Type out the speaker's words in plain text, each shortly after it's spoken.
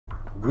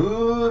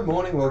Good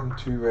morning, welcome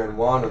to round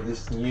one of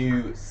this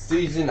new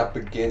season up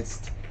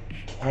against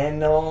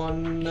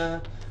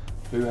Konan,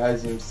 who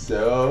has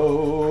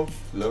himself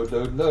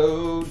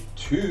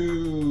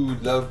two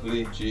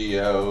lovely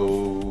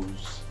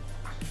GLs.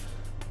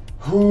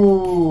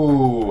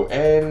 Ooh,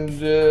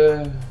 and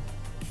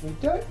we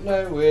don't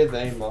know where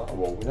they might,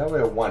 well, we know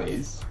where one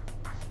is.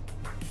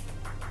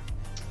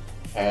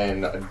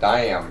 And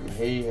damn,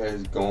 he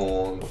has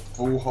gone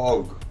full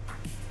hog.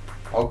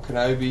 Old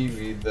Kenobi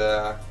with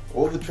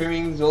all the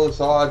trimmings, all the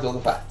sides, all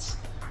the fats.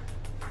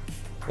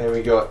 Then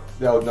we got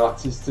the old Night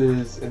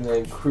Sisters and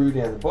then crew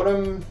down the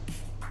bottom.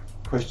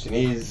 Question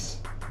is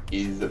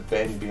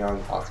Ben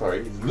beyond,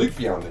 is Luke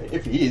beyond there?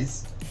 If he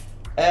is,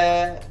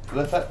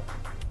 left that.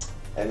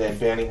 And then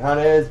Bounty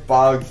Hunters,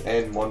 Bugs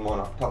and Mon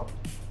Mon up top.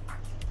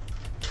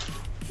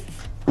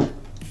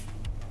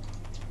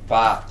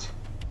 But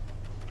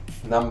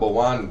number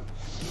one,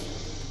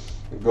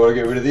 we've got to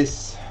get rid of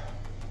this.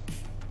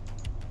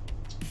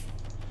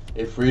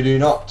 If we do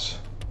not,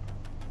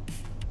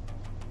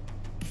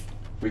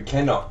 we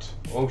cannot.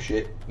 Oh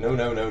shit. No.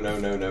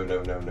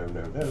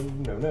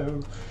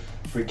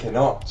 If we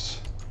cannot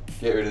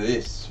get rid of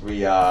this,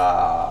 we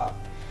are...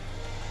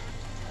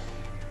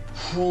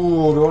 do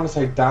I want to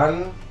say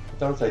done? I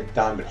don't want to say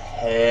done, but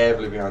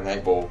heavily behind the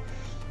 8 ball.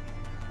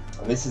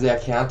 And this is our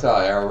counter,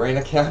 our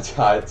arena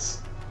counter.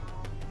 It's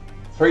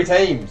 3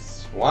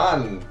 teams.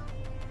 1,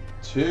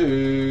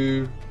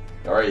 2,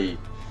 3.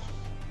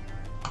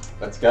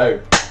 Let's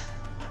go.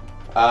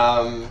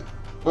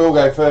 We'll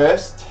go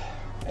first,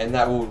 and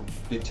that will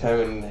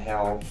determine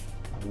how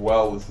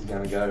well this is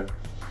going to go.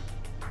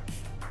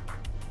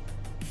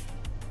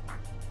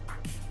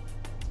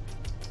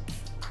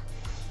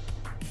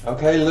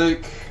 Okay,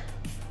 Luke,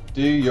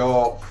 do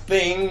your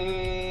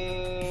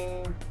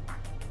thing.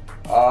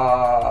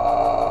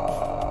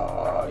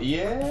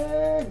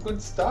 Yeah, good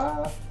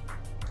start.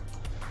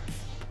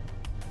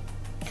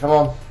 Come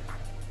on.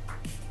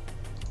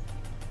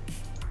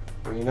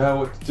 We know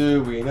what to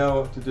do, we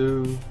know what to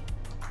do.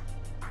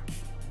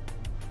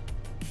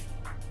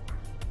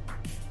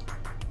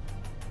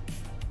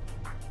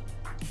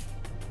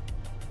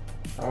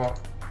 Come on.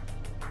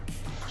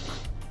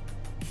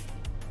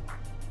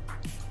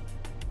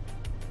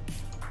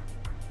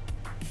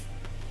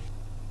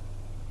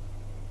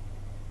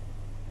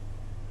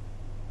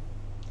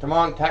 Come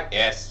on, tack,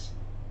 yes.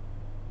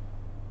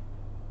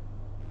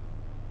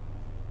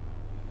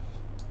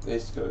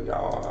 This could go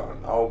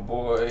on, oh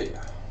boy.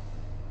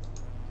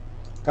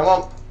 Come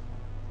on.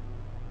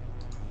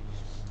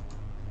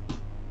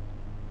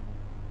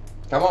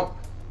 Come on.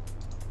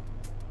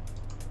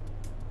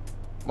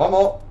 One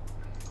more.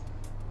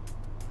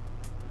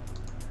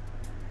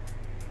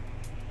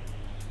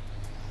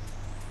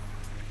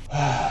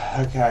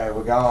 Okay,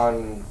 we're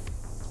going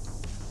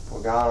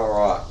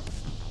alright.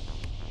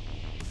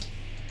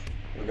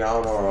 We're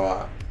going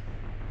alright.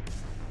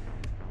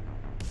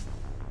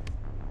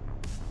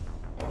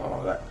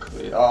 Oh, that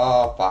clear.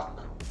 Oh, fuck.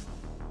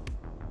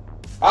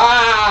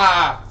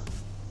 Ah!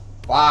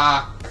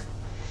 Fuck!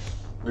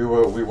 We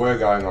were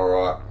going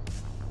alright.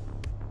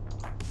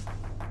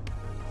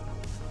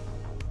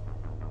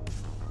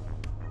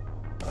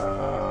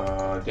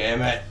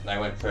 Damn it! They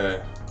went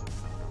for.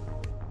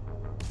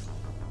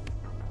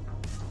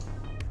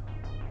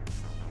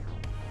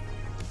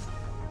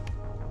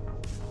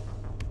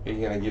 He's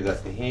gonna give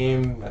that to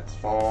him. That's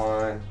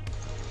fine.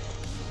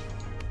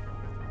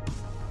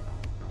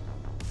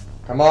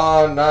 Come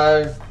on,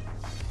 no.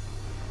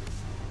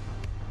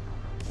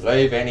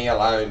 Leave Annie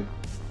alone.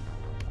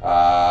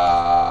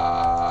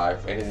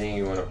 If anything,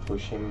 you want to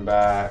push him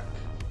back.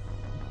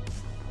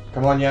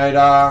 Come on,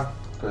 Yoda,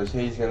 because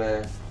he's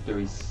gonna do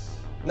his.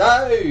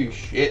 No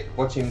shit.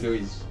 Watch him do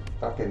his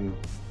fucking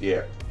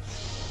yeah.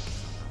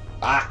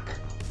 Fuck.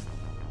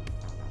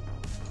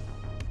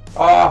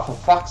 Oh, for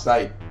fuck's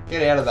sake,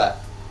 get out of that.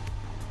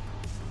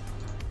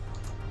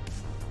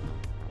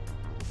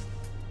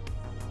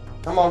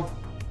 Come on,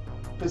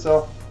 piss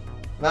off.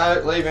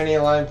 No, leave Annie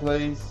alone,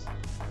 please.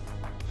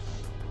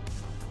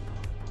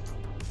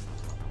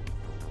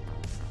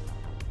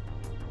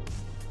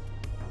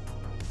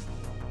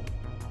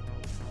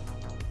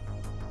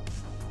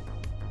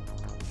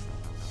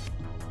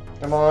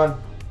 Come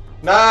on.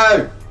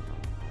 No!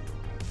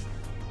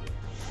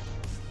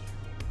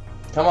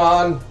 Come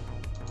on.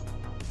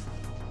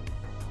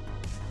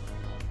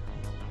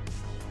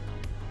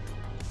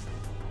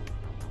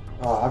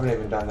 Oh, I haven't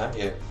even done that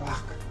yet.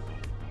 Fuck.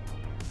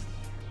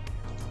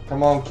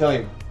 Come on, kill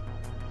him.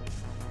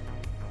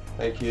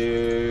 Thank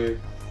you.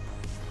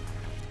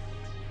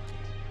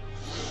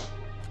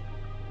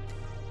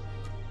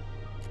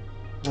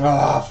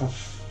 Ah, oh, for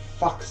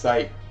fuck's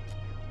sake.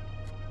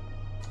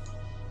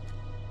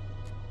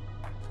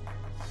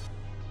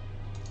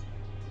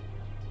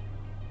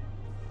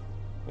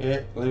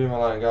 Yeah, leave him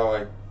alone, go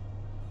away.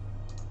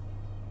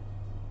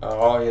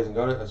 Oh, he hasn't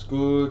got it, that's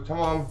good. Come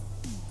on.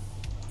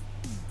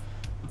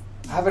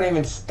 I haven't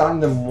even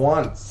stunned him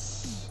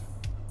once.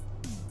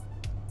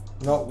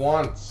 Not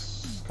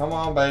once. Come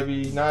on,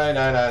 baby. No,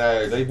 no, no,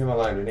 no. Leave him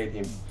alone. We need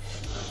him.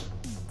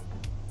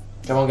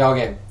 Come on, go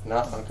again. No,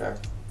 okay.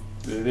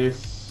 Do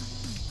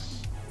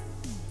this.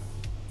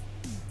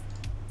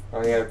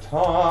 Running out of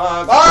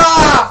time.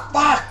 Ah!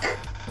 Fuck!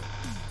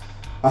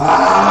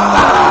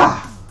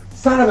 Ah!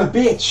 Son of a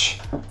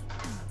bitch!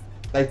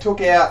 They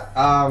took out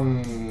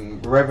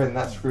Revan.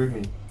 That screwed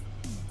me.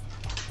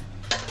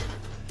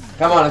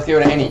 Come on, let's get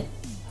rid of Annie.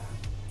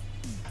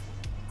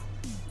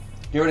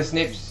 Get rid of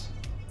Snips.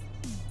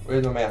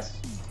 Where's my mouse?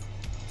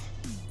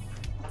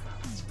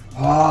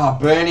 Ah,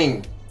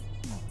 burning.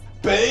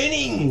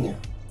 Burning!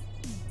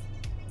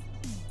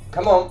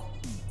 Come on.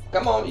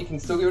 Come on, you can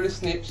still get rid of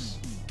Snips.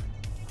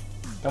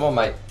 Come on,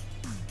 mate.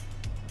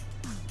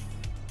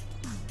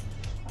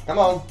 Come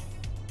on.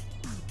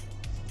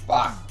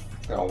 Fuck.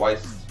 It's gonna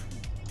waste.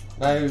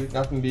 No,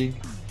 nothing big.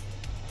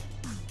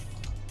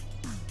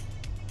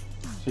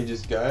 Should we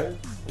just go?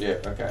 Yeah,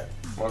 okay.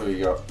 What do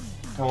we got?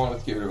 Come on,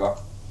 let's get rid of her.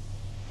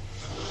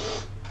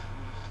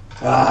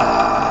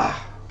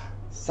 Ah!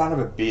 Son of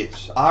a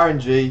bitch.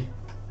 RNG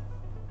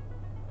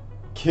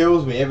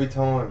kills me every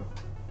time.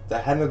 If they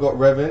hadn't got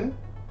Revan,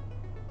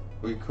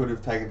 we could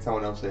have taken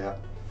someone else out.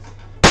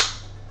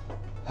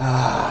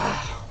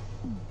 Ah.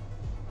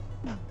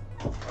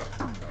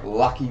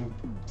 Lucky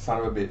son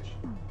of a bitch.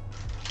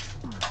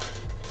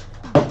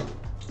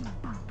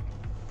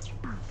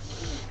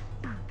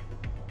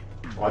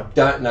 I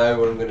don't know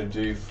what I'm going to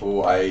do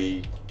for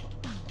a... I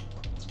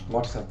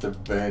might just have to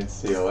burn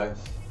CLS.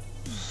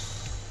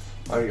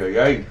 There you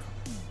go.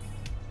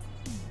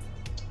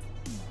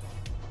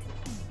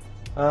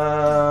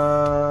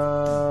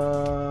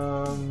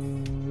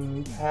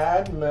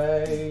 Padme.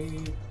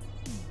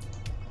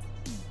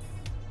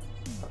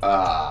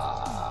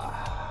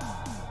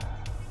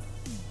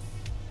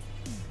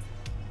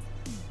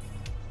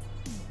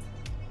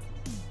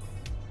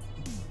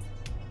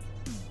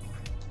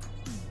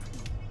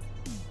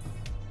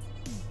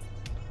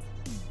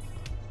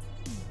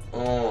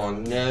 Oh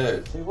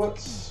no. See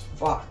what's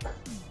fuck.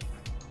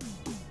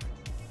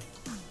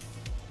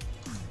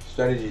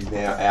 Strategy's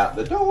now out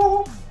the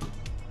door.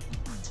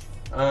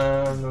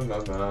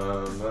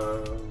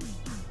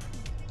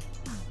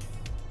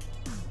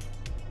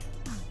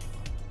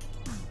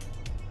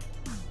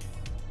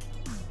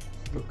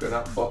 Looking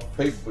up what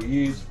people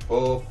use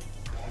for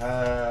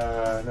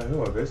no,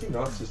 who are they?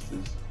 Night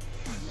Sisters.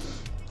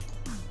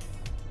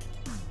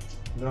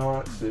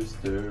 Night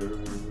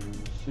Sisters,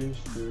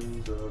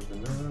 Sisters of the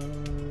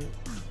Night.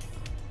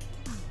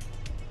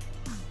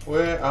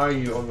 Where are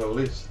you on the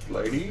list,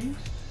 ladies?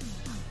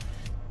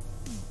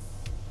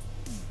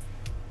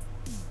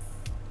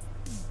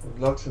 I'd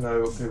love to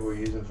know what people are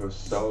using for a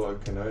solo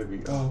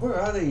Kenobi. Oh, where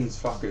are these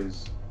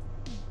fuckers?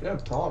 We don't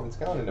have time. It's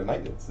going into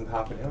maintenance in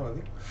half an hour, I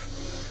think.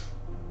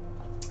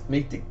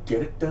 Need to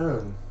get it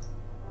done.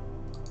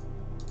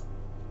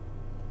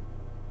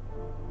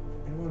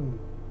 Anyone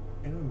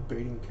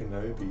beating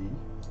Kenobi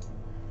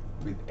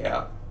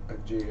without a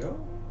GL?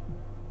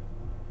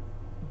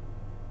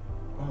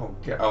 Oh,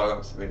 that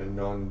must have been a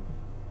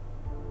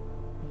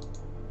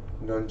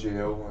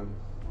non-GL one.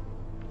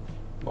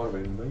 Might have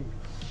been me.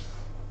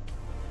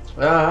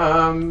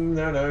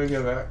 No,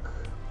 go back.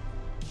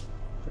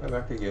 Go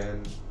back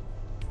again.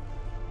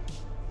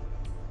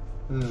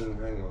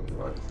 Hang on,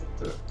 I just have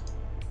to...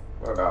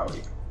 Where are we?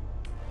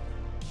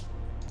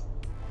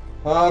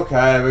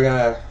 Okay, we're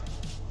gonna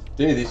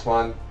do this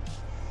one.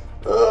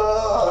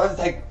 Let's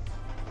take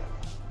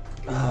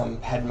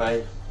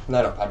Padme.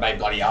 No, not Padme,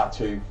 bloody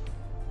R2.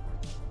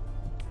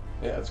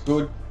 Yeah, that's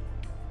good.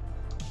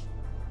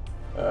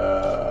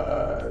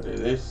 Do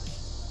this.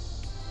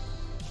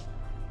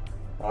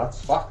 Oh,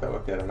 that's fuck, that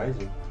worked out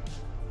amazing.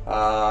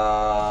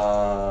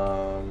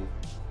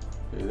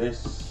 Do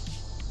this.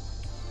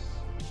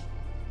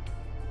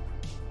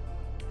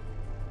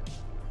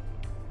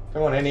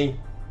 Come on, Annie.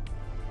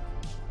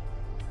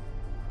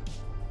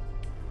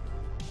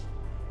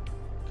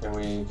 Can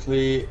we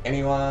clear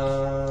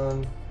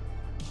anyone?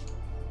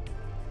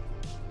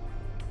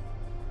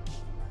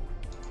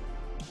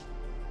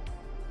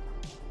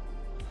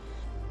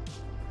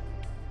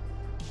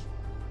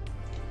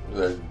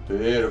 Those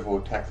beautiful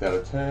attacks out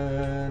of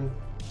turn.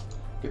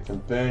 Get some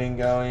burning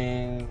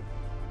going.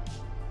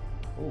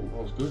 Oh,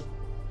 that was good.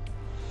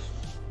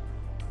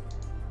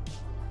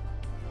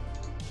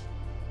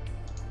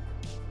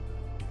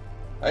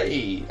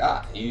 Hey,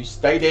 you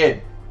stay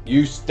dead.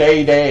 You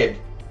stay dead.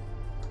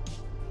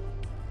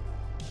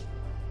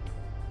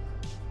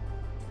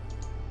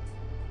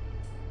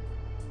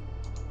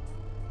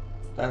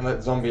 Don't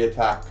let zombie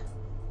attack.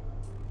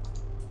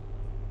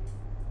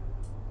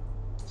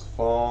 It's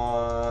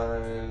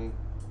fine.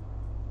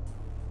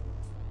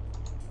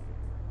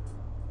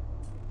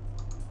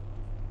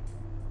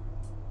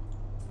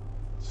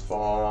 It's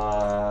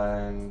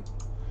fine.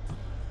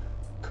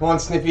 Come on,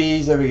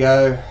 Snippies, there we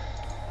go.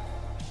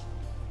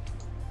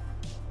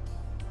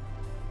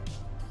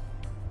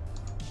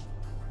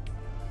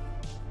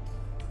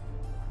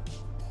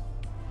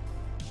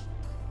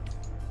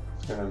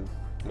 It's gonna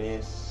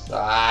miss.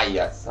 Ah,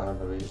 yes, son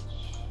of a bitch.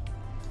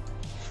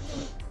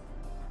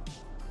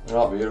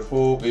 Oh,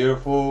 beautiful,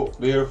 beautiful,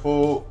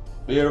 beautiful,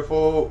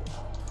 beautiful.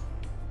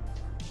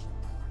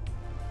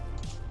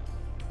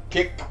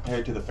 Kick,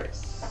 head to the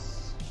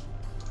face.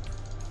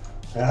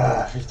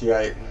 Ah,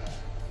 58.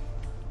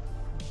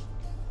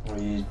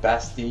 We'll use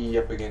Basti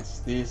up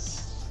against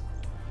this.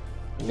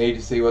 We need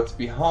to see what's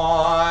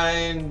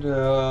behind.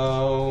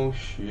 Oh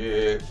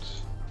shit.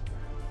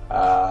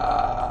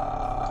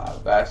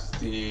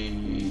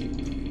 Basti.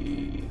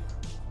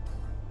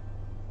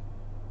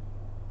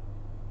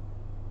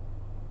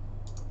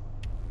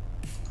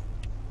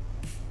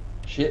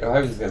 Shit, I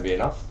hope this is going to be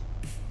enough.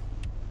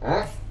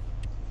 Huh?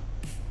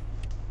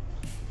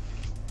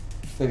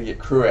 Just need to get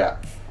crew out.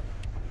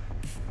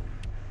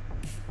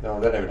 No,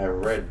 they don't even have a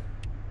red.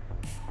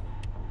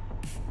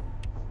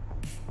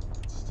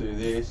 Let's do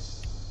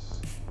this.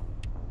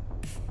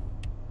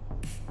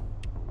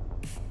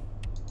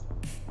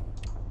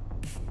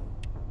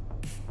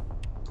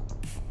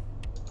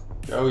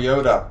 Go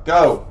Yoda,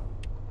 go!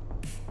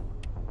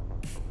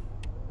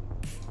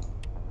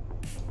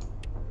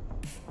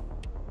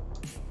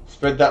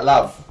 Spread that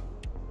love.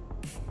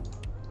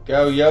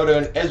 Go Yoda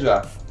and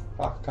Ezra.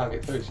 Fuck, I can't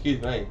get through, excuse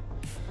me.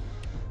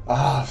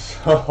 Ah,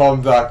 so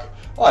I'm like,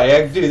 oh yeah,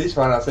 I can do this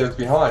one, I'll see what's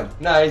behind.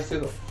 No, he's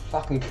still got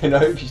fucking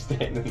Kenobi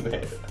standing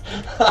there.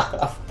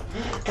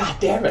 God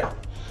damn it.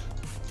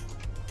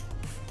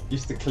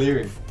 Used to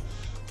clearing.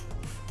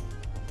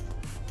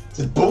 It's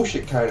a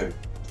bullshit, Konan.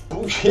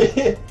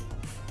 Bullshit.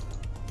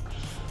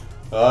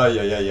 Oh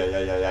yeah.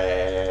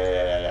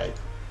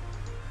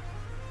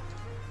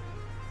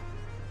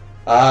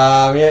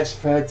 Yeah,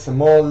 spread some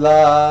more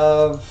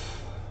love.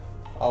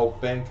 Old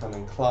Ben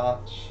coming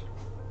clutch.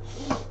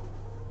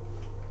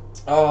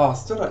 Oh, I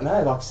still don't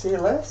know, like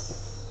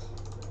CLS?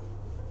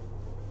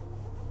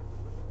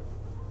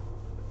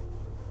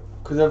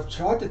 Because I've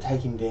tried to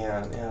take him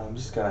down. Now I'm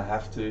just gonna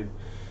have to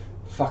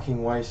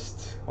fucking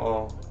waste.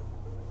 Well,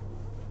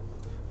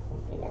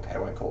 okay, I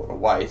won't call it a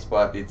waste,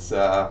 but it's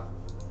a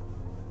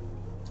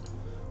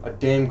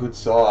damn good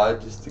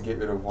side just to get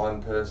rid of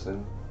one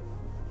person.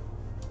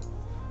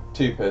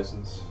 Two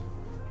persons.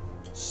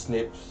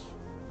 Snips.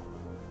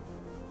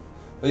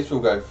 At least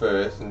we'll go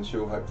first and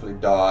she'll hopefully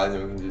die and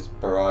then we can just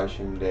barrage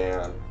him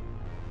down.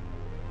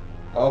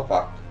 Oh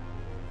fuck.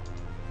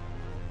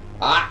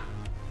 Ah!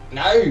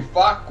 No!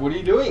 Fuck! What are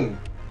you doing?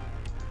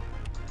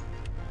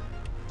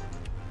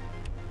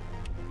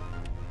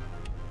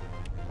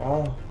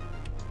 Oh.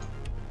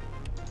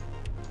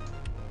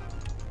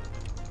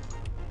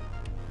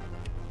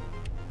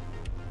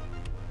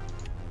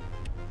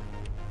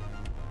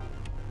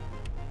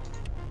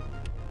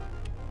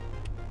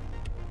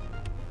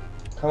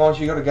 Come on,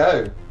 you gotta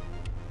go.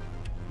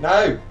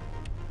 No!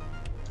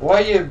 Why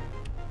are you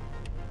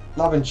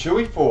loving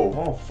Chewie for?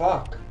 Oh,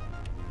 fuck.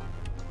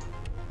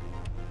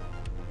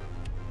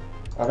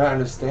 I don't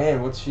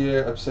understand. What's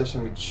your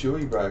obsession with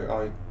Chewie, bro?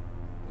 Oh,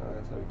 no,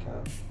 that's we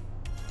can't.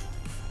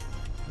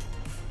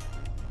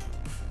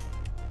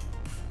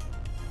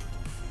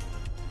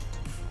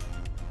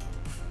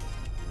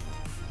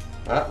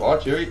 Ah, bye,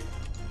 Chewie.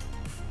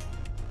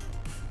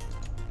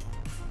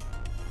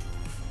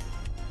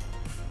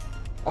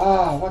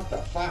 Ah, what the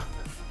fuck?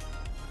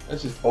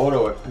 Let's just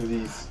auto it because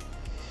he's.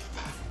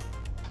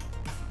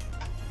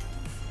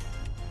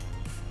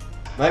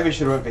 Maybe I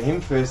should have went for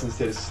him first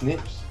instead of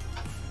Snips.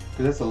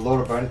 Because that's a lot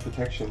of bonus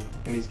protection.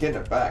 And he's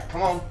getting it back.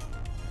 Come on.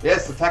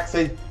 Yes, the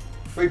taxi.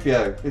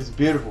 3PO. This is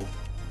beautiful.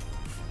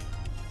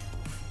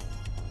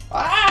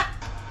 Ah!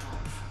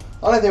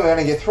 I don't think we're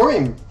going to get through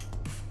him.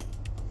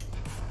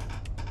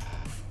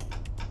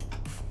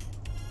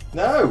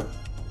 No.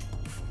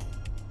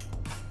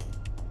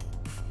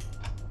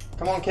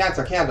 Come on,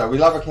 counter, counter. We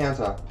love a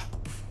counter.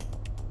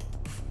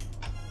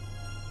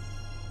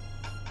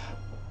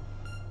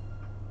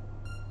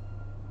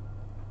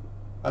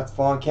 That's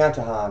fine.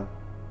 Counter, Han.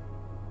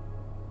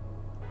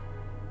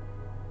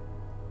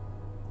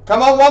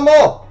 Come on, one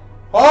more.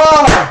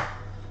 Oh!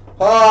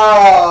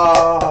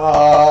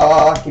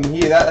 Oh! I can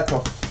hear that. That's my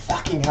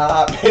fucking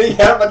heart beating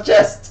out of my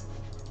chest.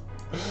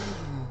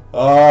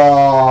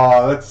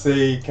 Oh, let's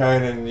see,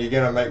 Konan. You're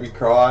gonna make me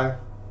cry.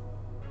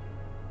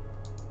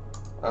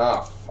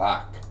 Oh,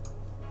 fuck.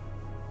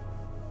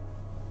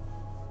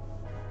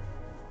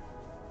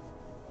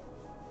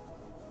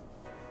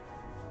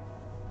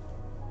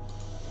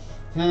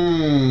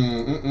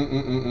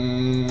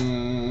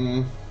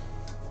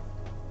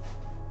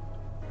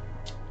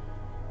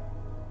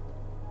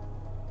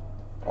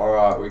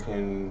 Alright, we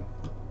can...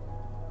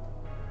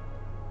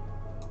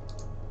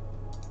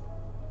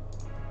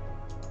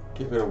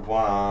 give it a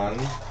 1.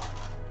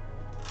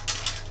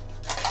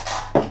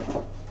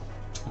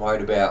 I'm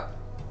worried about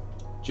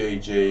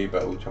GG,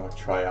 but we'll try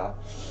Traya.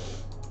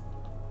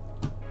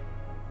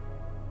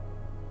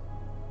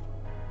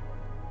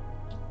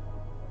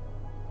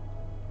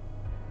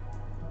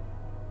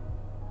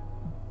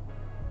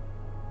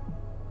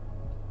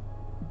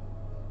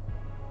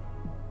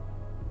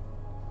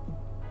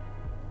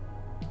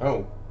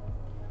 Oh,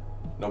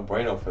 no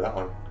bueno for that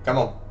one. Come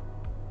on.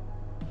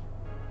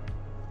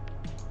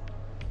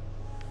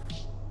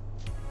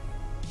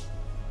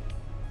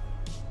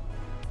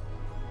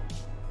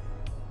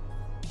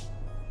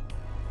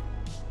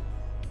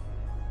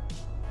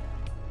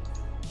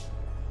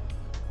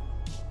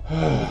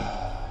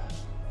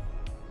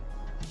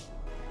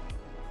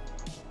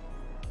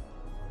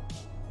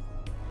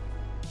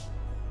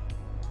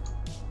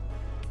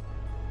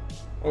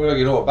 Oh, did I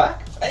get all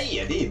back?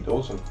 Hey, I did.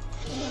 Awesome.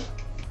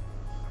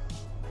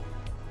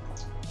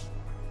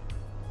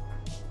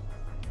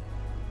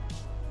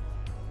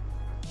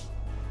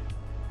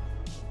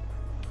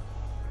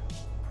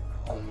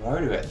 I'm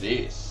worried about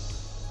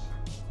this.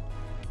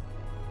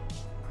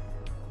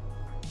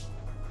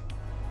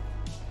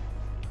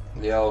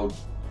 The old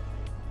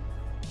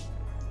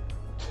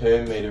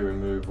turn meter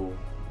removal.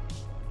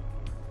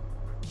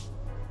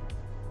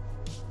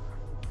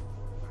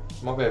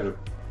 Might be able to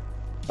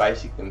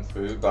basic them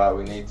through, but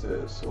we need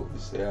to sort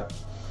this out.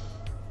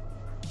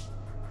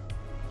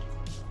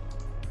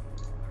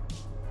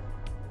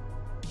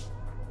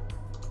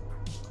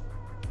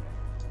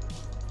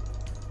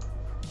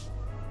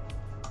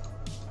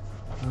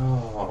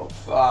 Oh,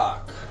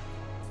 fuck.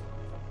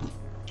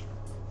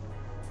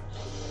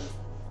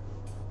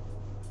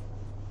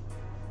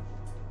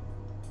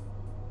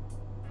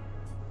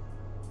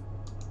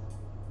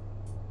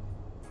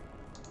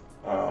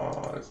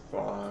 Oh, it's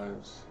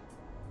fives.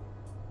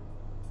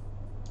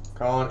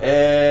 Come on,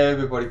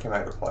 everybody come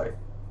out to play.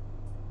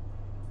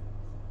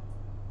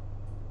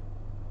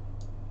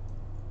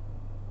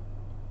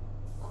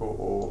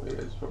 Cool, yeah,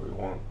 that's what we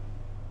want.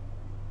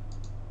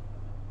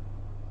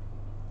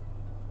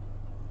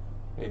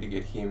 Need to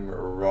get him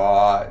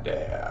right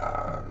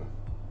down.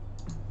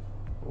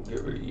 We'll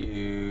get rid of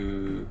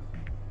you.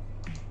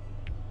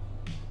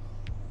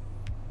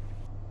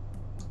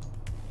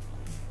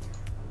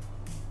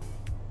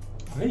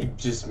 Did he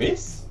just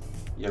miss?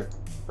 Yep,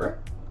 bro.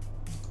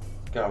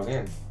 Go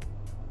again.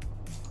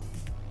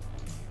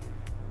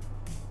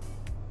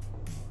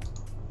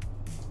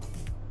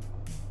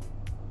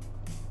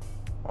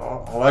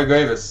 Oh, hello,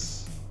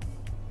 Grievous.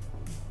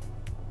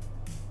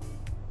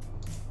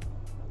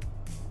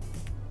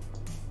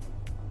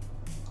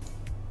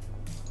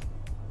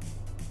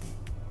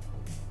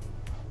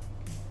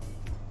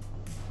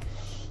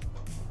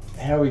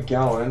 How are we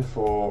going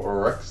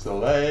for Rex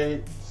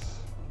Elite?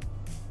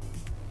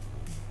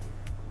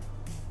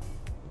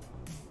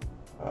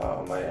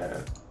 Oh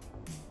man.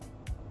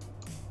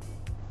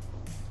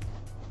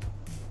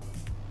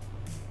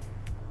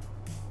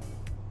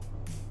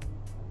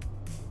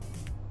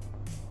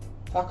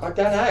 Fuck, I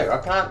don't know. I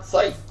can't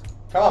see.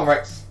 Come on,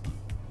 Rex.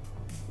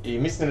 Are you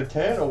missing a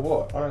turn or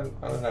what? I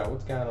don't know.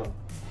 What's going on?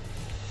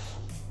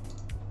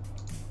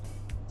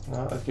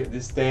 Alright, let's get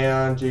this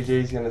down.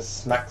 GG's gonna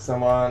smack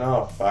someone.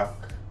 Oh,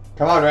 fuck.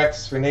 Come on,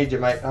 Rex. We need you,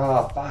 mate.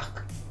 Oh,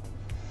 fuck.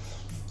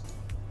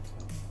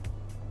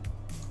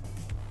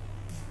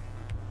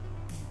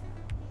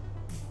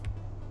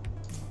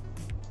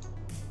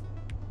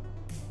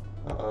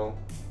 Uh-oh.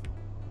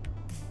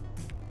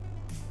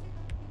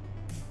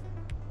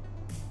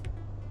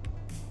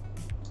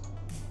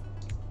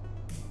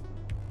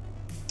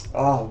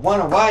 Oh,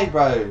 one away,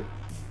 bro.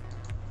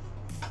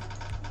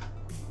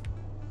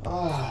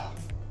 Oh.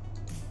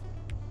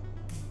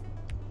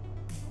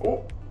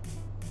 Oh.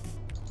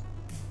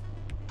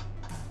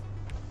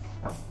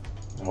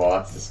 Oh,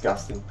 that's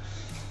disgusting.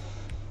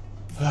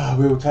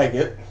 We will take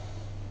it.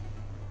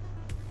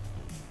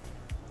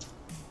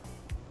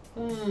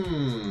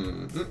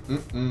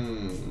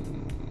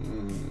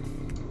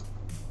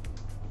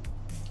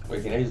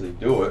 We can easily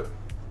do it.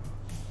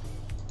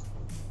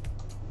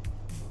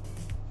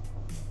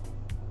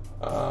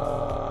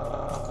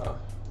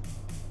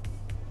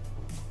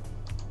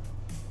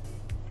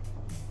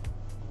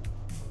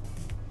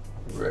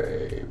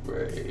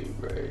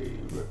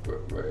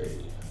 Ray.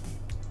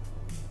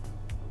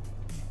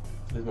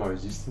 Where's my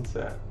resistance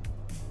at?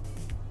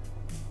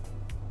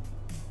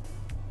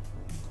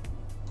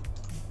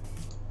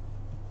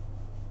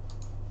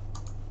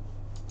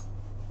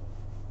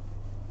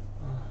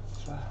 Oh,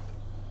 fuck.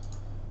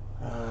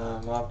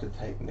 I'll have to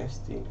take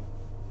nesting.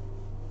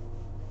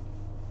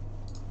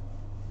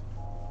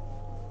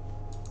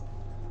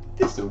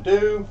 This'll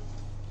do.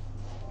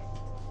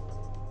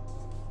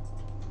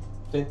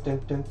 Dun, dun,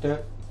 dun, dun.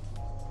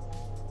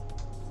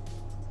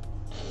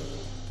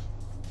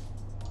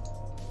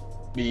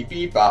 Beep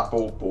beep bop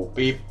boop boop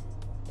beep.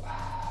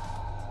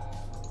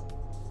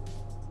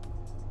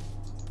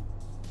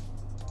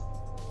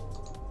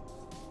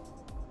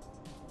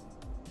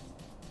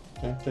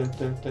 Dun, dun,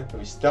 dun, dun. Are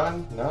we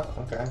stunned? No?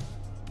 Okay.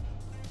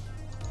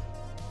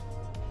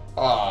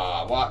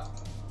 Ah, what?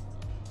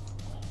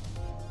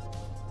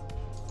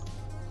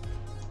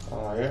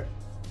 Oh, yeah.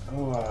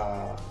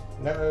 Oh,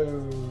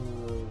 no.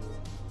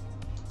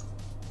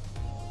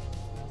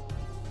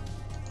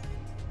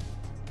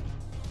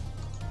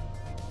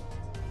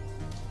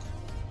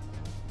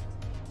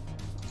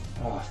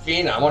 Oh,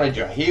 Finn, I wanted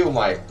your heal,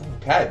 mate.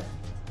 Okay.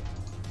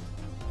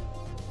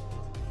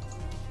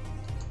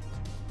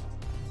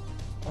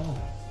 Oh,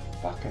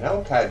 fucking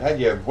hell, Cad. Had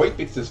your wheat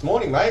bix this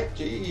morning, mate.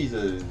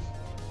 Jesus.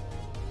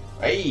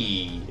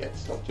 Hey, that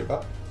stopped your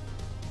butt.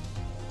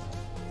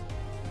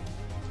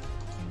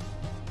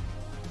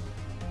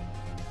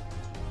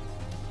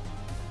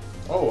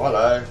 Oh,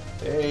 hello.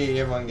 Hey,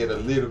 everyone get a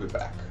little bit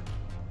back.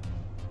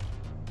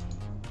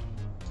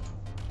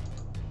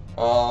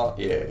 Oh,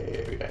 yeah,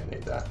 we don't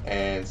need that.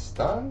 And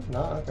stun?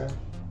 No, okay.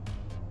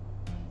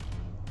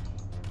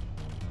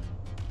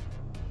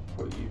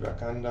 Put you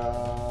back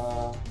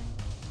under.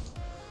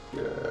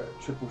 Get a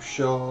triple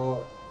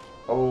shot.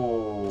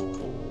 Oh,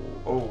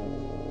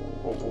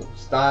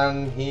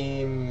 stun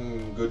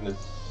him. Goodness.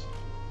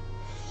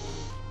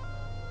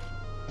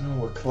 Oh,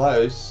 we're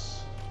close.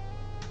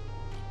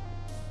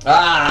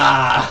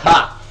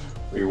 Ah!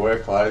 We were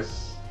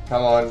close.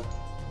 Come on.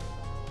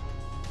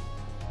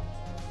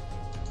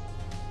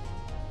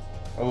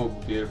 Oh,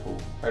 beautiful.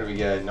 How do we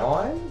go?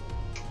 9?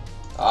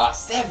 Ah,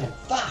 7.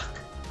 Fuck.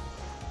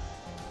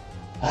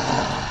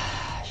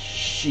 Ah,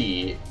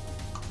 shit.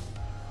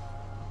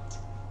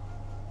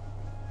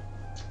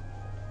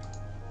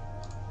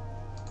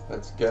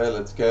 Let's go,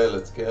 let's go,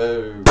 let's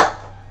go.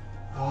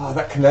 Oh,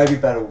 that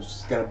Kenobi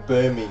battle's gonna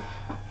burn me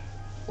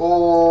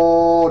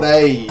all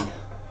day.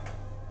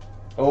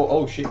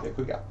 Oh shit, they're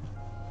quicker.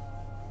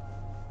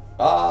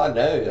 Ah,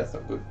 no, that's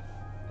not good.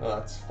 Oh,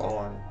 that's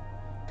fine.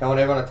 Come on,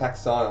 everyone attack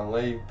Sion.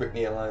 Leave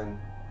Brittany alone.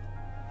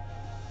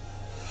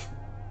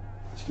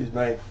 Excuse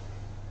me.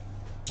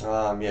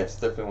 Yes,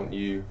 definitely want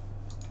you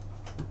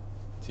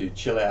to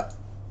chill out.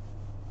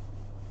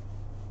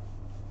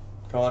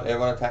 Come on,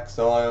 everyone attack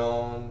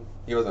Sion.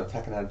 He wasn't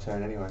attacking out of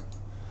turn anyway.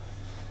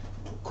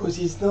 Because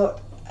he's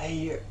not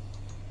a...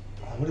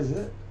 What is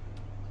it?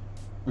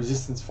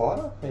 Resistance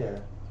fighter? Yeah.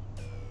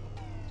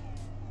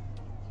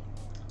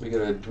 We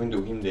gotta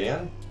dwindle him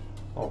down.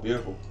 Oh,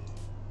 beautiful.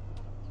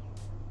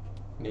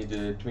 Need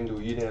to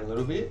dwindle you down a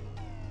little bit.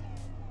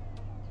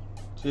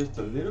 Just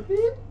a little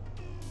bit?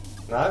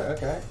 No?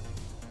 Okay.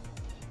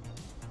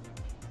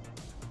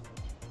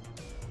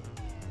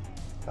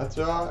 That's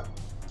right.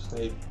 Just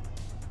need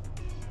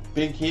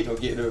big hit or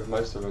get rid of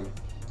most of them.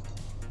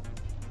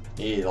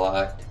 Yeah,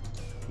 like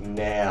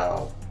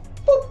now.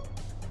 Boop.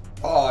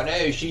 Oh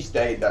no, she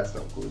stayed. That's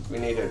not good. We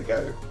need her to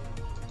go.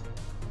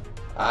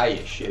 Ah, you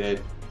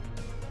shithead.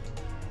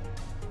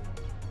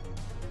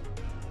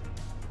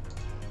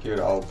 Good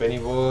old Benny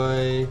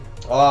boy.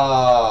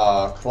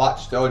 Ah,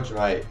 clutch dodge,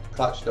 mate.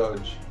 Clutch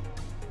dodge.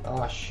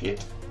 Ah,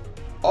 shit.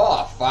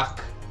 Oh,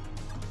 fuck.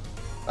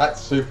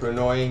 That's super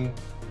annoying.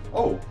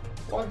 Oh,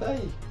 why'd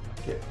they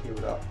get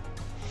healed up?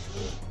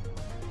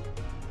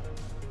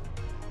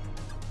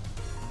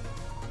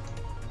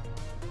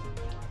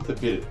 It's a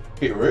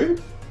bit rude.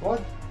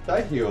 Why'd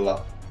they heal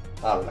up?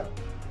 I don't know.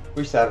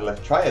 Wish they'd have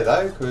left Traya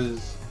though,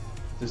 because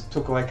just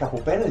took away a couple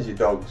banners, you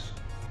dogs.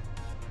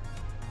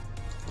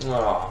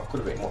 Oh,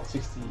 could have been what,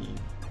 60,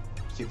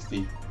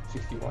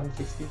 61,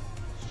 60?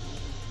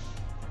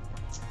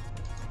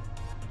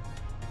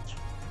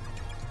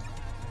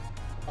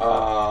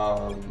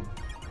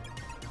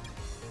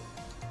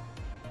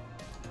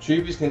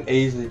 Troopers can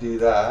easily do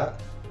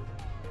that.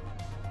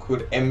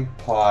 Could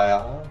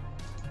Empire?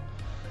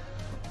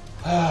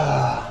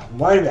 I'm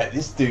worried about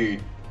this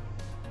dude.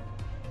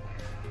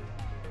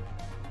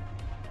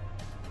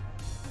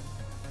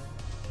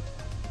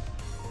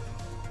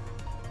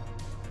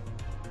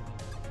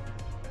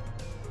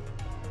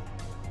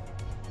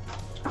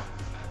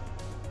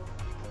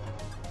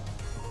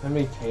 How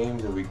many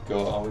teams have we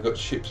got? Oh, we got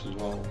ships as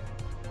well.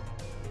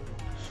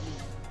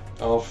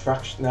 Oh,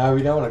 fracture. No,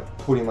 we don't want to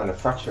put him under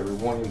fracture. We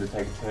want him to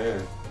take a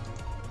turn.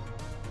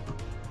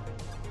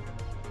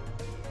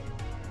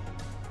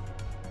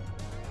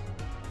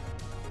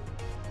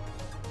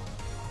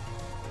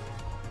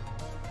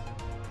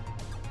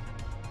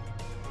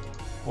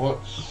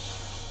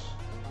 What's...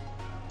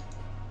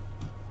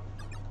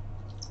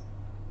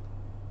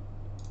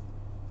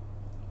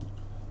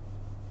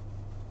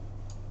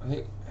 I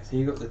think, has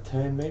he got the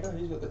turn meter?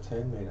 He's got the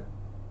turn meter.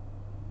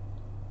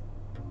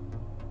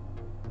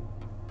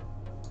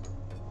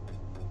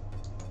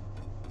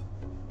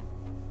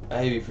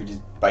 Maybe if we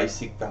just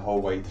basic the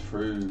whole way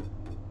through.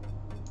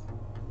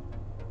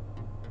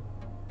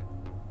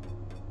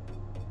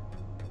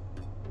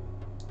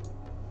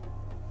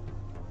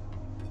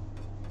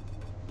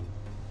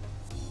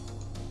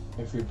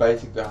 If we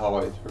basic the whole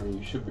way through,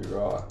 you should be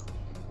right.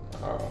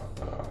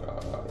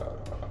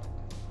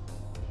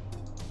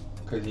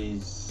 Because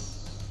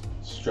he's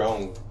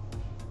strong.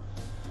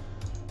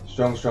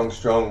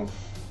 Strong.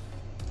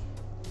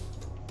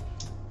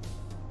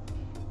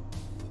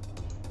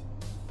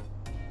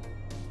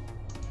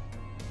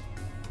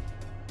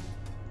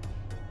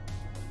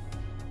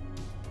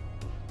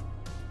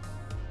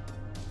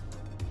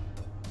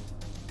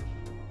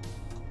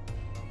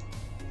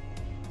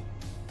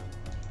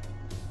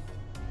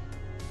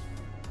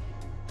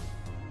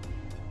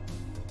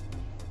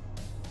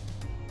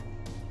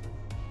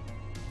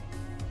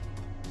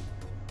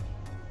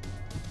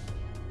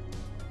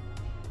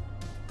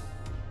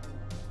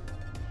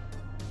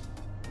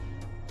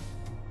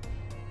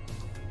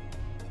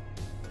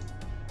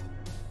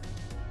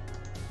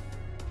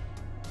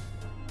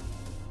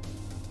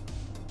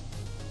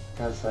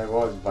 I was say,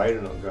 why is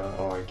Vader not going?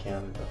 Oh, he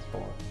counted, that's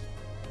fine.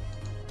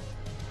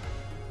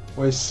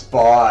 Where's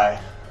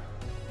Spy?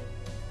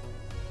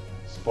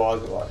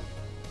 spies are like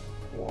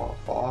 1 or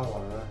 5, I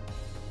don't know.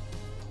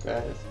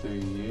 Okay, let's do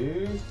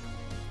you.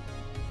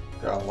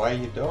 Go away,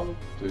 you dog.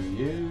 Do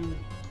you.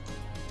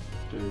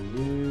 Do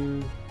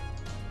you.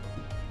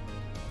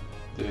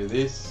 Do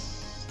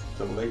this.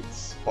 Delete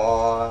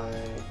spy.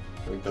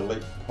 Can we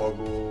delete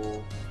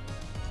toggle?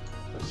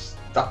 We're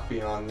stuck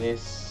behind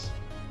this.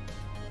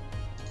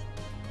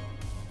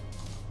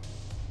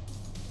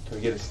 Can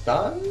we get a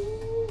stun?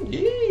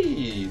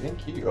 Yee!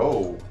 Thank you.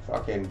 Oh,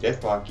 fucking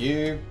death mark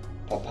you.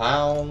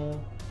 Pa-pow.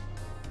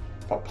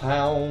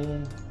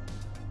 Pa-pow.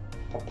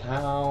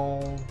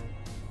 Pa-pow.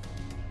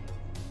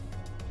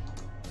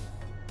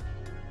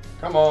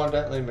 Come on,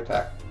 don't let him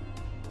attack.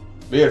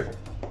 Beautiful.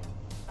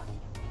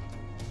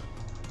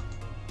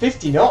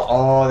 50 not.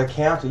 Oh, the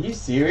counter. Are you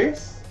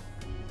serious?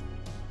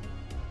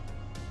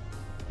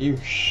 You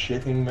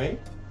shitting me?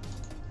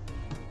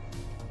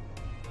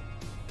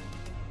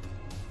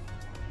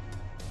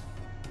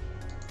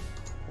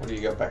 What do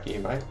you got back here,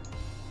 mate?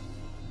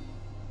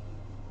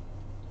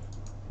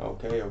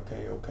 Okay,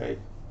 okay, okay.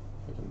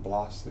 We can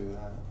blast through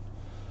that.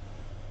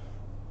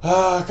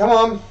 Ah, come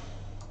on.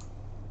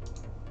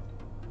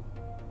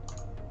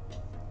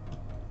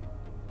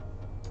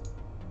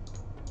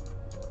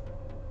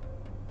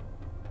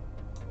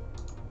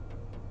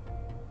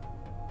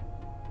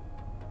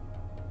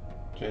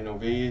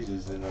 Genovese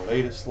is in a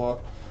later slot.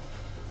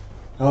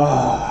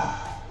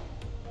 Ah.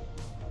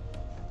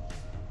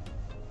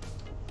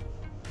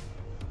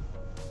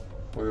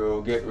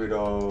 We'll get rid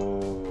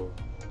of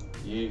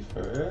you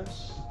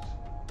first.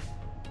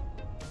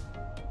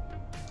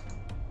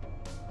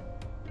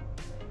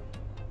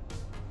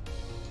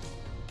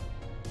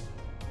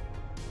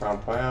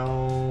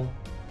 Pow.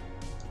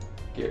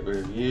 Get rid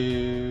of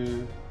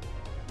you.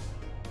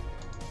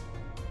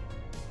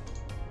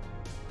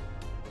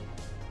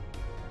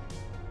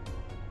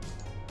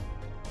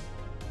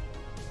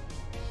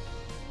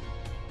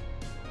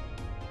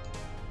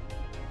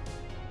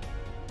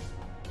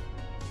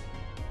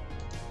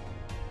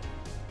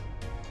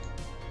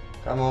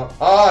 Come on.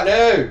 Oh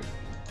no!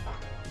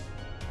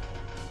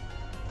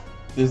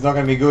 This is not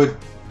going to be good.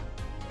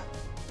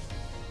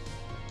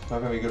 It's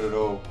not going to be good at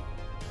all.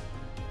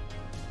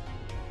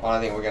 I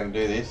don't think we're going to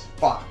do this.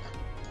 Fuck.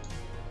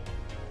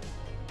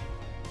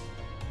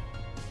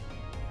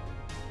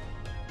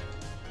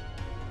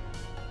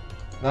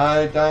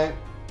 No, don't.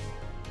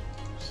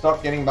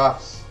 Stop getting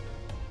buffs.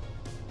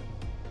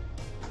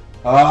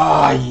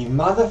 Ah, you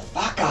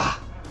motherfucker!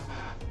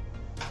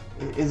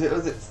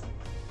 Was it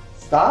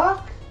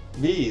Stark?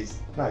 Veers.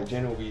 No,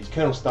 General Veers.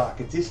 Colonel Stark.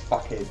 It's this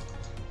fuckhead.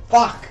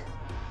 Fuck!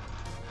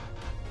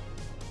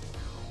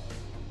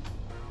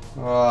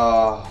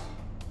 Oh.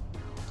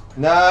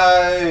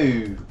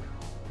 No!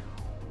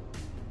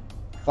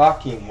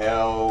 Fucking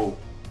hell.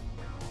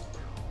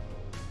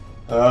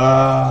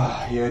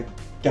 Ah, you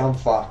dumb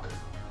fuck.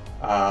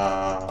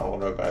 I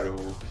want to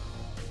battle.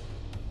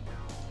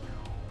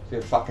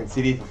 Gonna fucking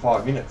sit here for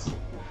 5 minutes.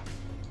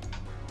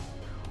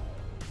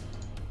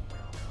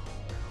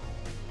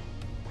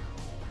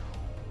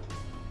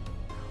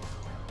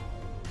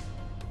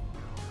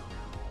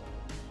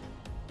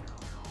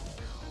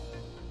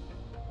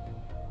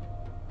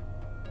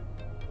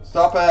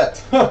 Stop it!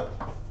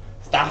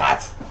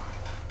 Stop it!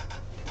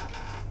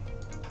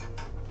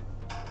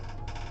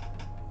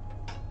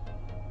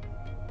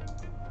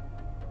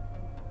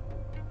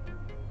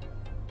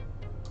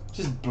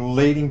 Just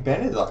bleeding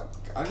Bennett, like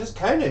I just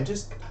Konan,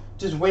 just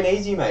went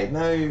easy, mate.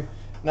 No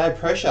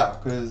pressure,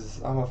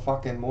 because I'm a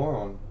fucking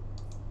moron.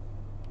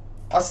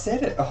 I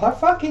said it. I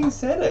fucking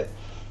said it.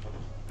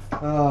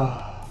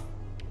 Ah.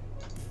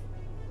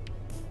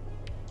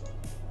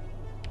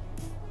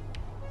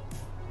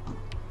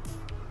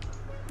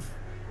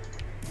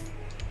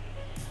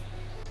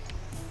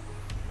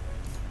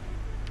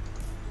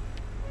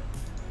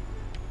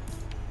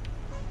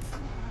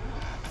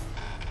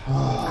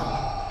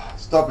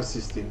 Stop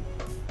assisting.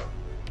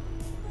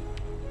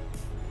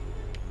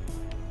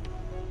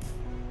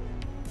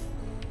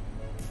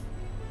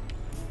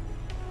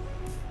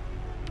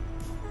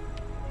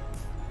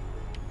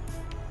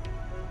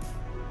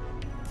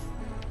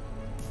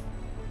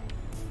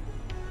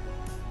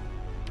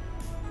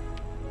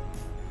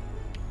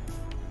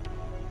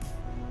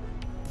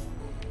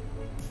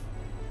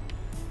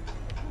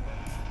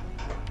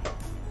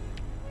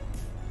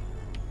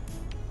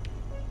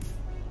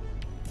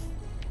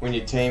 When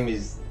your team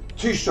is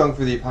too strong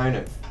for the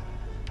opponent.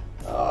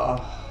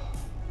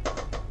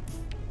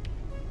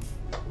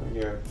 When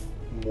you're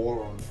a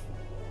moron.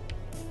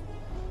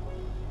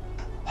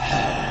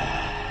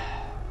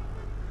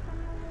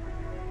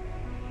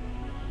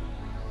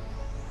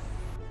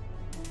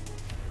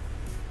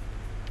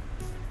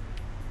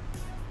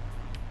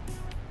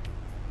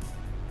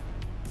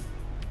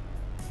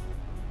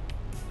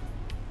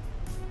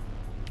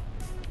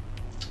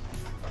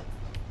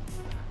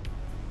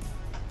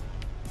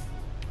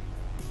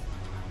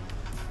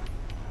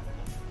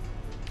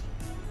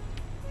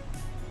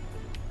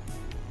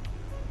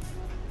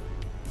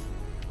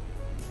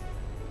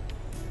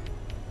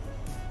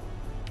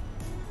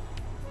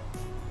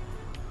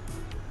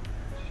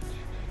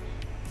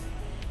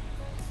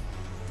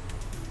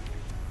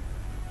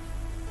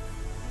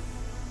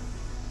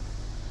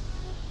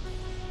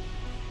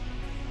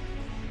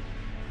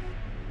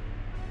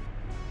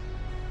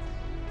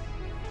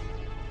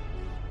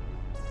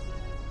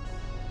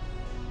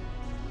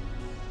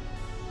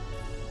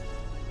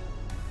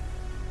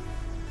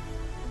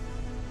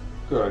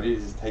 Good idea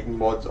is taking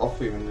mods off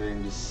him and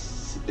then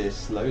just sit there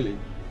slowly.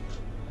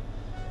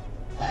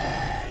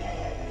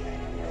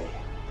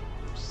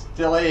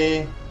 Still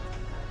here.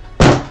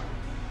 I'm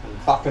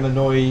fucking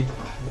annoyed.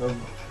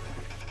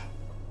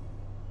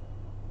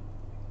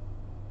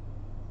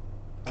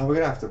 Oh, we're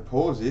gonna have to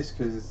pause this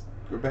because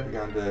we're about to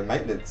go into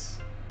maintenance.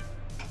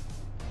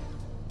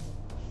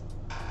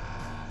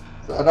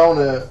 So I don't want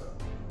to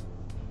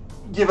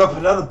give up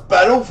another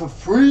battle for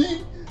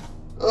free.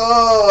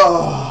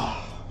 Oh.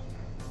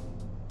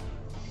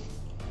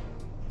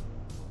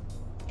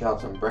 Go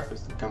have some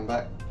breakfast and come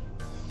back.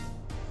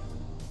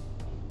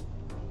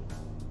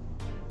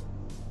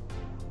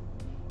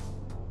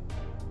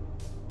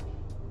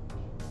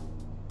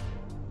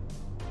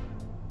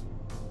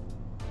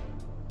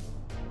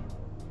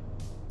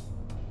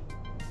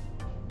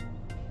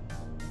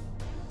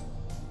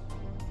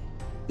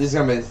 This is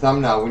going to be the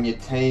thumbnail when your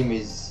team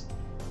is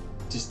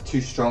just too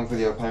strong for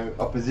the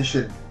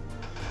opposition.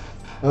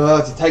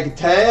 To take a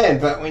tan,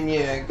 but when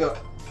you got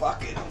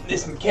fucking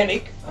this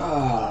mechanic.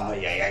 Oh,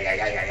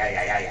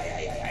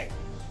 yeah.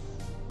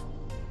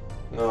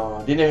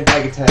 No, didn't even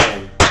take a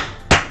tan.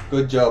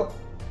 Good job.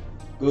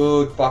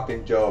 Good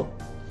fucking job.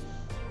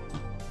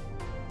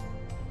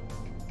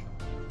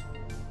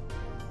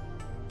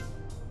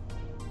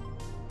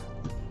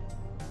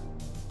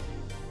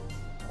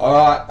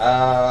 Alright,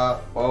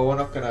 well, we're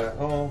not gonna.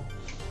 Oh,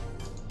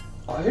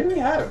 who do we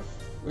have?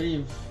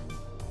 We've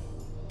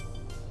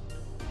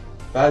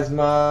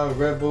Phasma,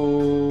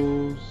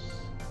 Rebels.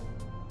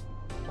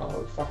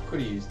 Oh, fuck,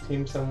 could he use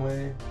Tim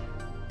somewhere?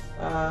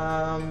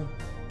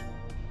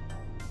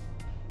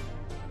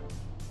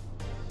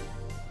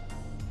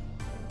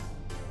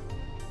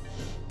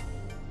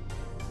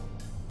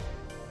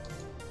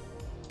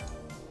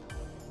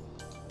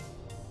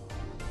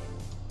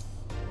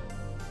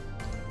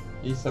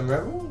 Use some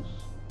Rebels?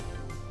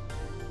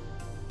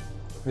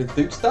 With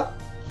Duke stuff?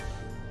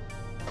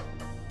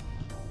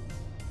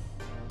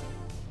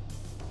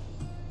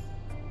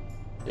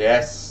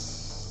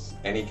 Yes,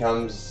 and he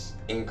comes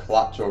in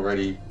clutch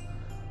already.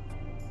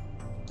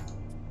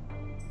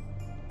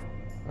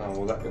 Oh,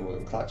 well that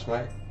wasn't clutch,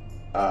 mate.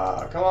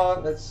 Come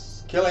on,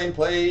 let's kill him,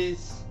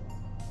 please.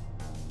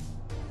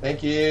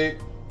 Thank you.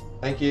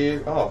 Thank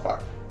you. Oh,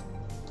 fuck.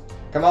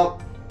 Come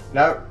on.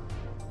 No.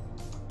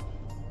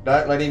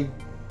 Don't let him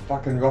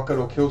fucking rocket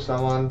or kill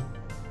someone.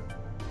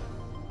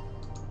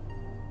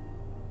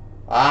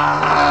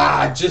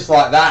 Ah, just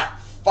like that.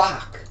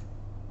 Fuck.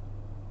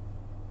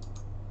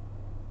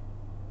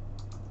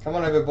 Come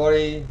on,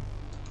 everybody.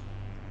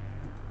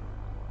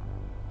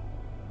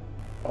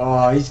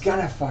 Oh, he's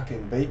gonna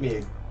fucking beat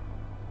me.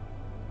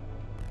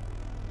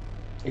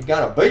 He's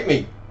gonna beat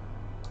me.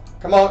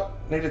 Come on.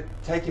 Need to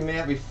take him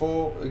out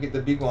before we get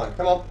the big one.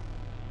 Come on.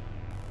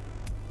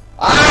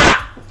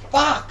 Ah!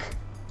 Fuck!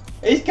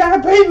 He's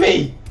gonna beat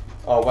me!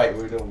 Oh, wait,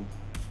 we're doing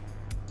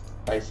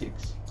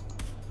basics.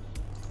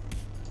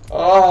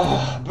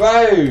 Oh,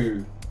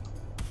 bro!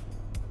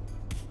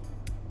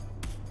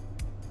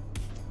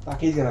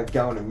 Fuck, he's gonna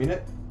go in a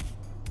minute.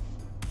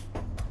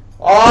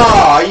 Oh,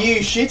 are you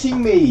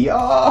shitting me?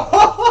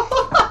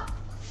 Oh,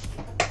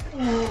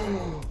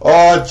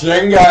 oh,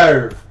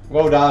 Jango!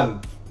 Well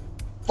done.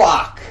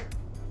 Fuck!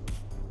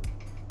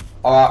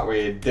 Alright,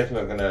 we're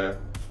definitely gonna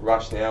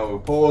rush now. We'll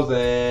pause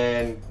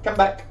and come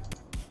back.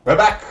 We're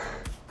back!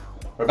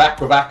 We're back.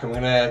 I'm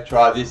gonna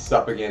try this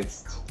up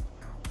against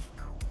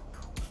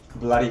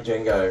bloody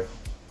Jango.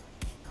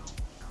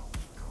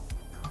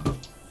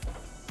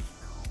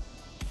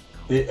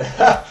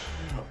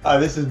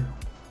 This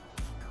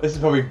is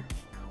probably.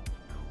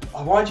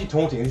 Oh, why aren't you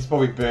taunting? This is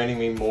probably burning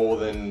me more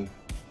than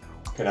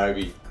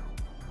Kenobi.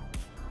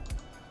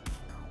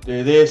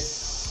 Do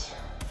this.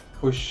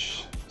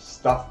 Push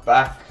stuff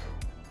back.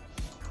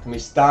 Can we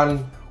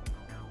stun?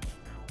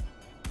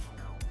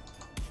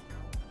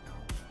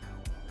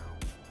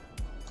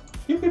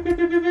 Pew, pew, pew,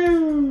 pew, pew,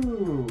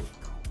 pew.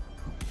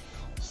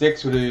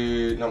 6 will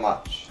do not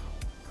much.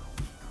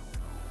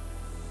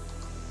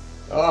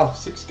 Oh,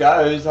 6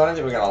 goes. I don't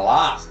think we're gonna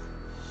last.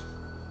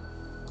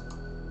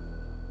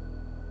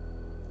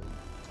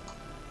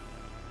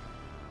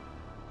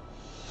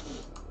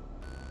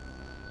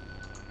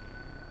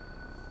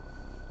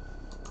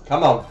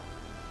 Come on.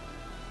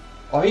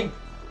 Oh, is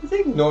he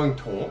ignoring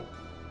taunt?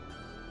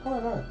 I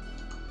don't know.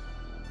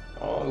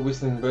 Oh, the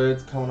whistling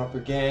bird's coming up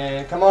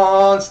again. Come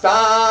on,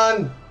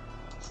 stun!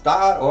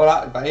 Start.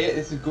 Alright, but yeah,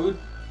 this is good.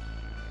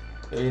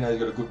 Yeah, you know he's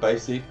got a good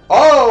basic.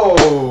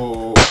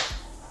 Oh!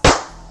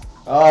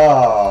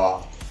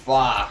 Oh,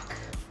 fuck.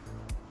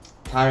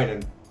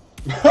 Konan.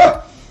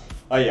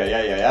 Oh,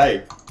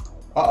 yeah.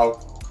 Uh-oh.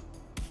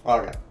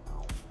 Okay.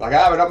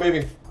 Like, we're not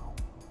moving.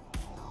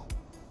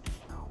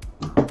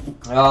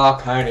 Oh,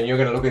 Konan, you're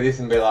gonna look at this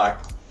and be like,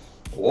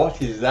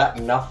 what is that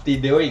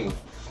nufty doing?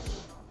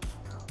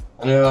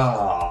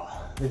 Oh,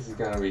 this is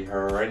gonna be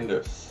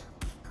horrendous.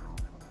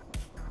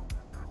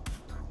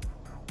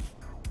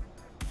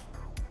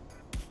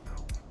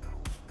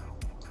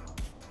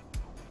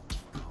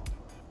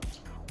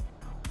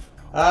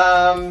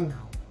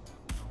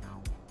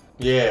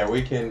 Yeah,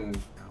 we can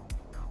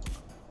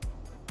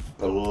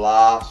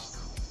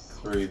blast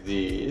through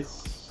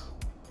this.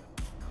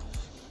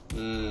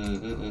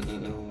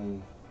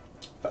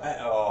 But,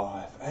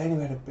 oh, if I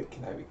only had a bit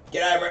Kenobi.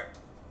 Get over it!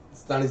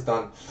 It's done, it's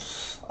done.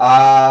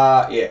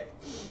 Yeah.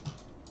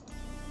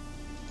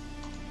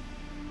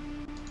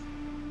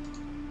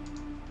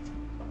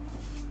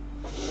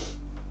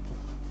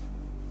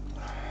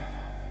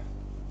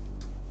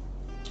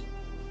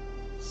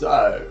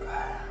 So,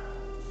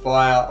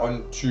 fire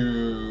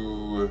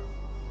onto...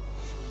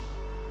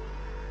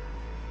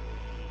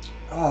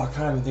 Oh, I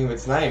can't even think of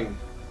its name.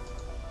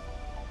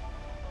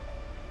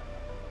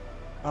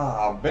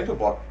 Mental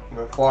block.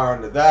 We'll fire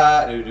onto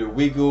that, we'll do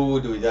wiggle,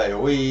 do his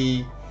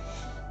AoE,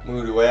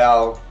 we'll do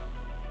our...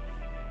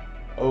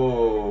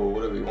 Oh,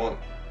 what do we want?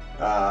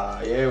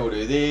 Yeah, we'll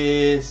do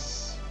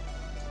this.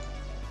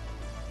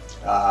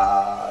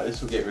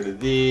 This will get rid of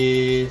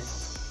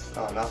this.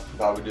 Oh, enough,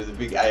 but we'll do the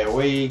big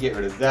AoE, get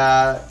rid of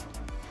that.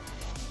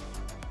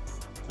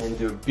 And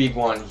do a big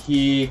one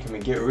here. Can we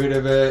get rid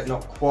of it?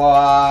 Not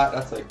quite,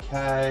 that's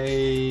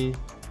okay.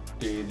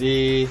 Do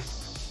this.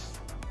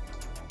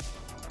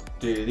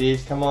 Do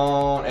this, come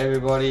on,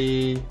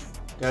 everybody.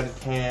 Go to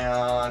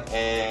town,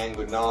 and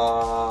good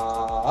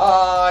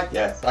night.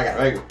 Yes, okay,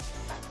 very good.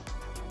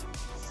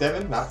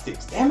 7, not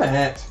 6, damn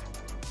it.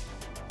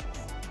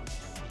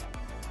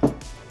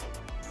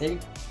 Hey,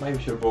 maybe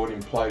we should have brought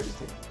in Plo just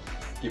to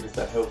give us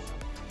that health.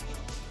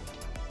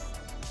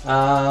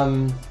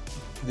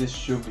 This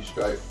should be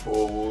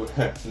straightforward.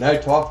 No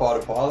TIE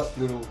Fighter pilot,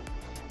 little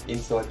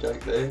inside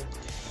joke there.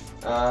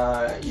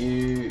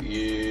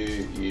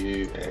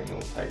 You, and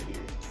we'll take you.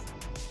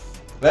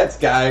 Let's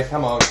go,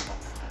 come on.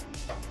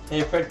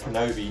 Yeah, Fred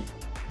Kenobi.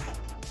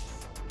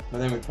 But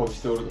then we probably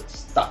still would have got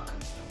stuck.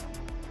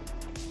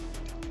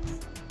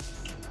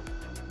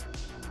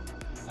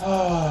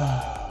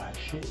 Ah,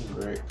 shit and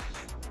bricks.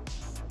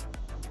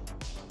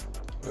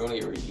 We only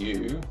get rid of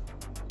you.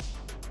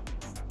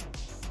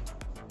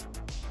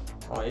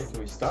 Oh yeah, can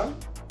we stun?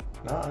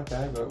 No,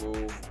 okay, but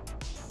we'll...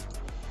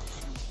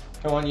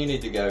 Come on, you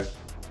need to go.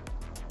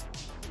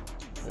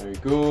 Very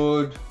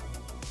good.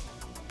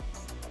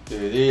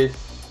 Do this.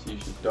 You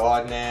should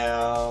die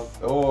now.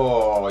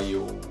 Oh,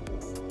 you...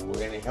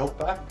 Any health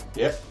back?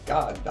 Yep,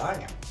 god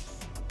damn.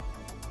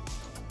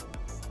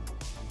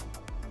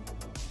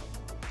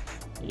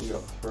 You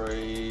got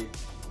 3.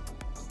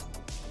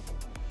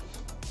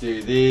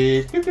 Do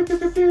this. Pew, pew, pew,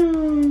 pew,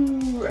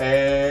 pew.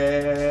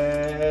 And...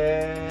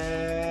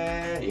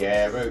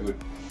 Yeah, very good.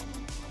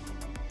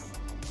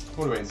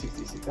 Would have been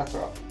 66, that's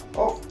alright.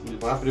 Oh,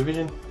 just went up a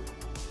division.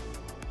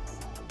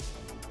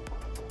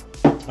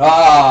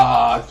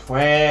 Ah,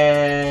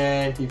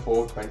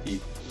 24-20.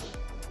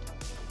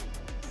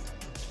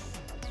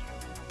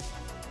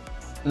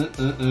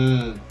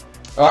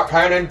 Alright,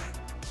 Konan.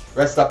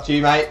 Rest up to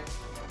you, mate.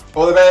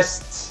 All the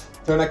best.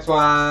 Till next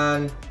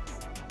one.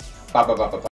 Bye bye bye bye bye.